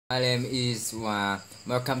My name is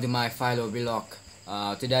welcome to my fellow vlog.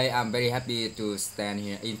 Today I'm very happy to stand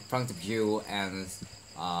here in front of you and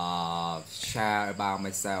share about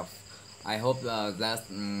myself. I hope that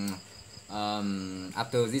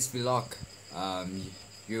after this vlog um,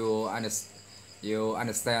 you, you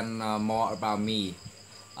understand more about me.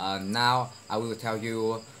 Now I will tell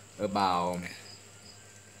you about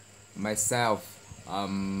myself,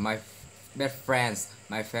 my best friends,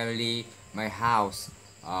 my family, my house,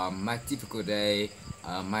 my typical day,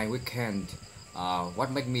 my weekend,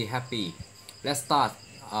 what make me happy. Let's start.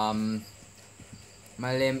 Um,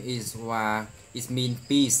 my name is it mean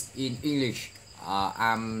peace in English.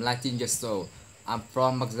 I'm 19 years old. I'm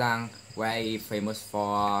from Bắc Giang, where is famous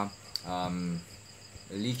for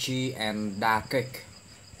lychee and da cake.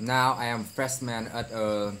 Now I am freshman at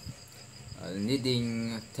a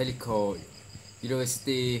leading technical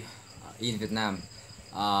university in Vietnam.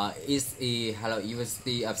 It's a hello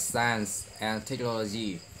University of Science and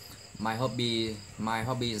Technology. My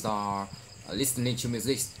hobbies are listening to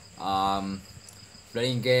music, um,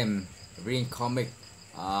 playing game, reading comic,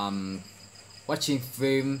 um, watching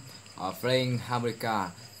film, playing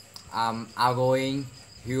harmonica. Outgoing,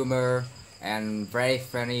 humor, and very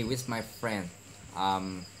friendly with my friends.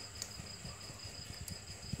 Um,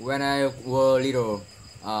 when I was little,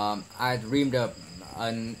 I dreamed of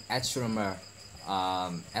an astronomer,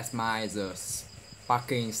 admire the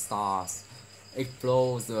sparkling stars,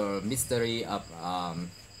 explore the mystery of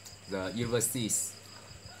the universes.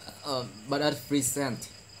 But at present,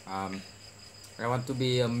 um, I want to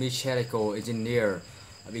be a mechanical engineer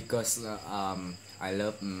because I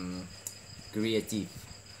love creative.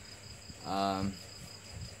 Um,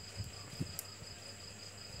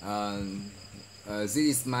 um, this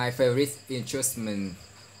is my favorite instrument,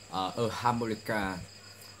 a harmonica.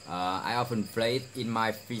 I often play it in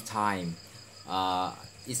my free time.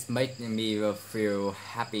 It makes me feel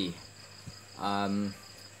happy. Um,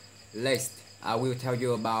 Next, I will tell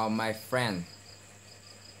you about my friend.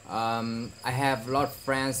 I have a lot of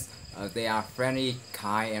friends. They are friendly,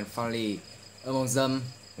 kind, and funny. Among them,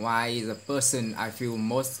 why is the person I feel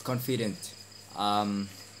most confident? Um,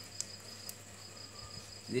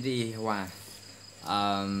 Didi Hoa.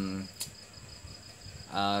 Um,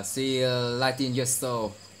 she 19 years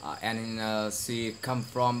old and she come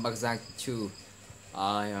from Bắc Giang too.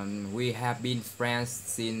 We have been friends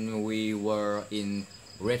since we were in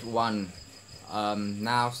grade 1.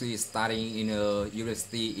 Now she is studying in a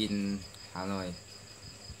university in Hanoi.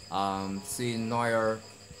 She knows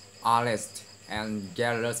honest and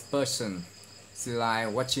generous person. She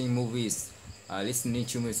like watching movies, listening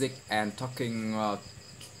to music, and talking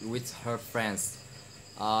with her friends.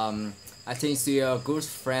 I think she are good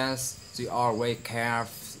friends. She always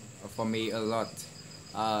cares for me a lot.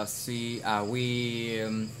 She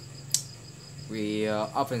we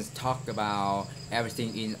often talk about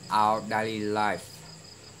everything in our daily life.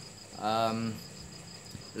 Um,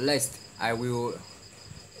 Next, I will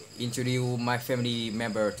introduce my family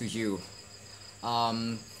member to you.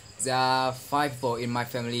 Um, there are 5 people in my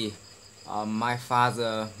family. My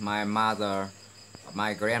father, my mother,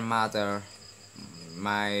 my grandmother,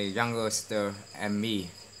 my younger sister, and me.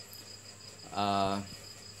 Uh,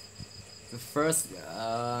 the first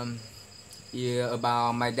year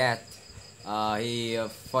about my dad. He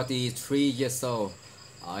 43 years old.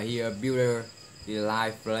 He a builder. He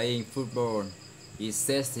like playing football. He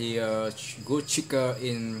says he a good kicker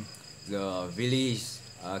in the village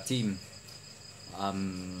team.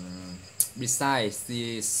 Besides,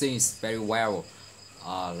 he sings very well,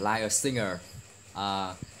 like a singer.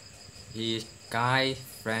 Uh, He's kind,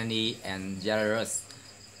 friendly, and generous.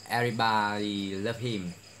 Everybody love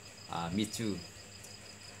him. Me too.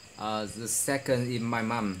 The second is my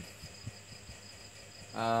mom.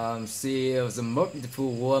 She is the most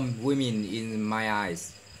beautiful woman in my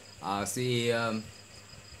eyes. She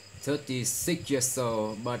 36 years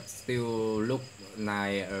old, but still look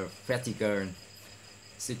like a pretty girl.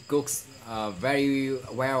 She cooks very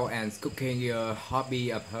well, and cooking is a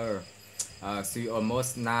hobby of her. She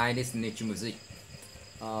almost night listening to music.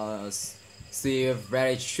 She is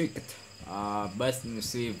very strict, but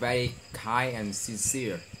she is very kind and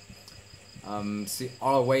sincere. She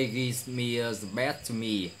always gives me the best to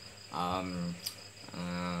me. Um,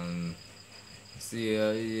 um, she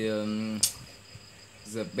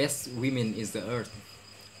the best women is the earth.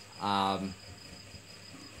 Um,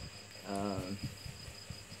 uh,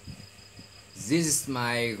 this is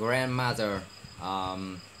my grandmother.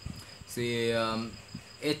 She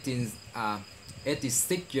 18,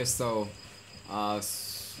 86 years old.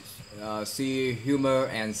 She humor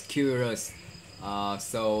and curious.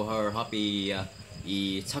 So her hobby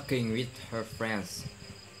talking with her friends.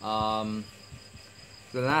 Um,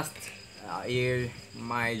 the last year,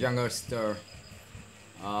 my younger sister,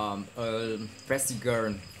 a pretty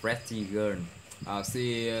girl,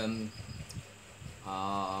 she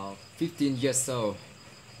 15 years old.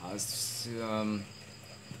 She,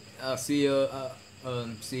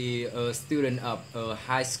 she a student of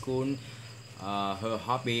high school. Her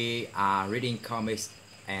hobby are reading comics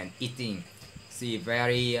and eating. She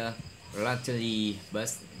very reluctantly but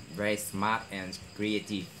very smart and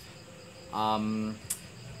creative. Um,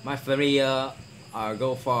 my family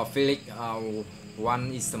go for Felix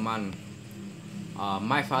one is a month.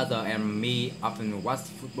 My father and me often watch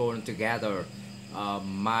football together.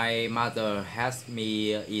 My mother has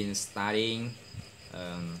me in studying,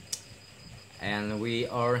 um, and we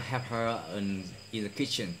all have her in the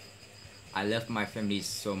kitchen. I love my family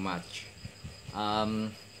so much.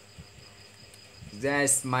 Um,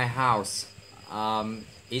 that's my house.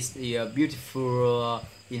 It's a beautiful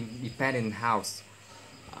independent house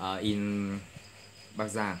in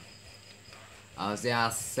Bazan. There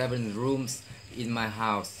are 7 rooms in my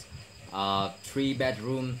house. 3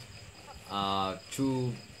 bedroom,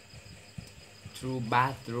 two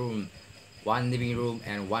bathroom, 1 living room,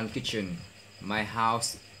 and 1 kitchen. My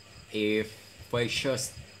house is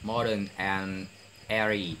spacious, modern, and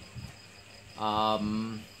airy.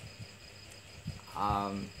 Um,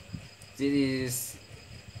 um, this is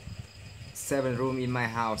 7 room in my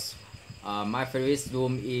house. My favorite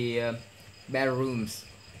room is bedrooms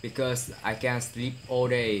because I can sleep all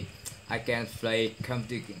day. I can play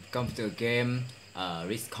computer game,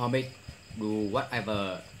 read comic, do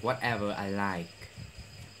whatever I like.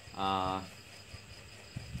 Uh,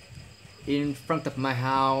 in front of my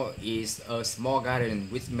house is a small garden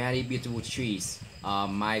with many beautiful trees.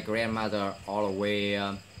 My grandmother always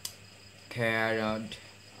cared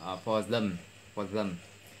for them. For them.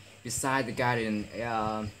 Beside the garden,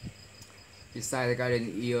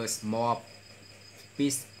 is a small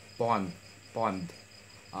fish pond. Pond.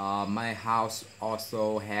 My house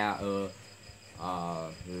also has a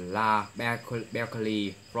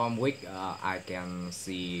balcony from which I can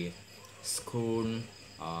see school,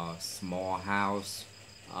 small house,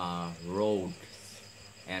 roads,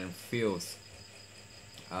 and fields.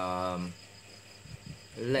 Um,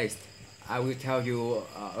 Next, I will tell you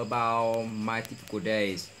about my typical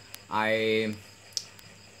days. I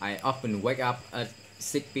I often wake up at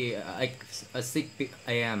 6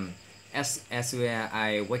 a.m. As when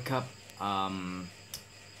I wake up,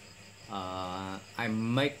 I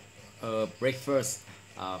make a breakfast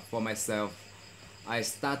for myself. I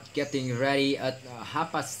start getting ready at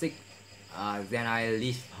 6:30. Then I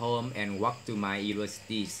leave home and walk to my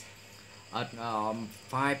universities. At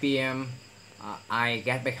 5 p.m., I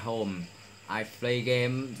get back home. I play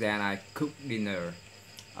game, then I cook dinner.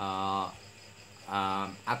 Uh,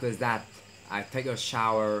 After that, I take a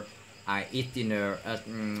shower. I eat dinner at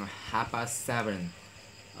 7:30.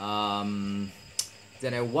 Um,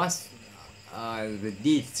 then I watch the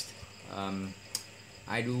dish. Um,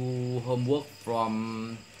 I do homework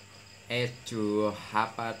from 8 to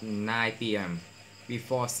 9 p.m.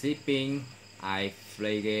 Before sleeping, I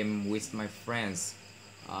play game with my friends.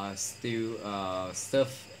 Still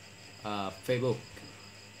surf Facebook.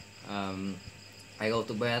 Um, I go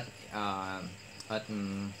to bed at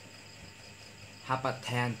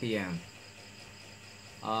 10 p.m.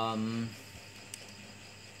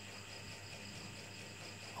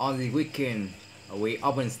 On the weekend, we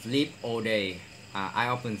often sleep all day. I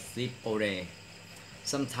often sleep all day.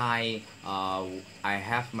 Sometimes I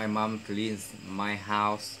have my mom clean my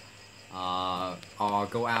house or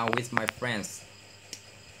go out with my friends.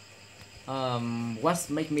 What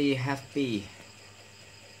make me happy?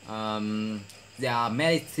 There are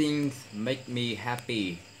many things make me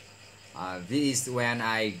happy. This is when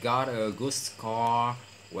I got a good score,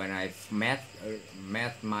 when I met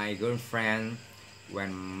my girlfriend,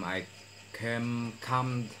 when I come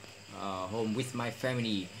home with my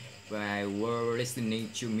family, when I were listening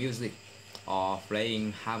to music or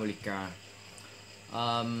playing harmonica.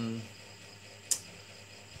 Um,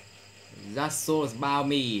 that's all about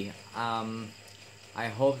me. I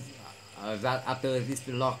hope that after this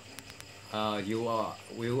vlog, you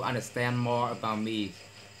will understand more about me.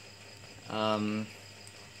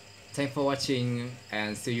 Thanks for watching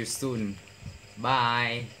and see you soon.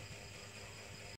 Bye.